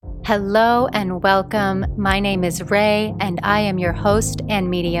Hello and welcome. My name is Ray, and I am your host and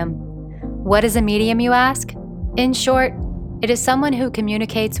medium. What is a medium, you ask? In short, it is someone who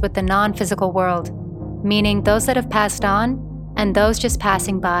communicates with the non-physical world, meaning those that have passed on and those just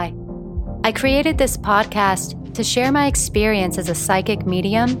passing by. I created this podcast to share my experience as a psychic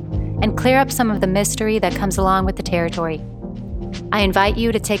medium and clear up some of the mystery that comes along with the territory. I invite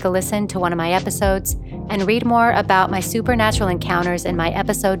you to take a listen to one of my episodes and read more about my supernatural encounters in my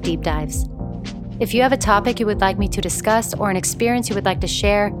episode deep dives. If you have a topic you would like me to discuss or an experience you would like to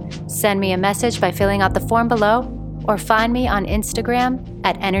share, send me a message by filling out the form below or find me on Instagram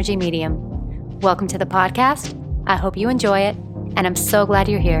at Energy Medium. Welcome to the podcast. I hope you enjoy it, and I'm so glad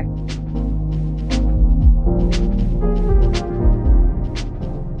you're here.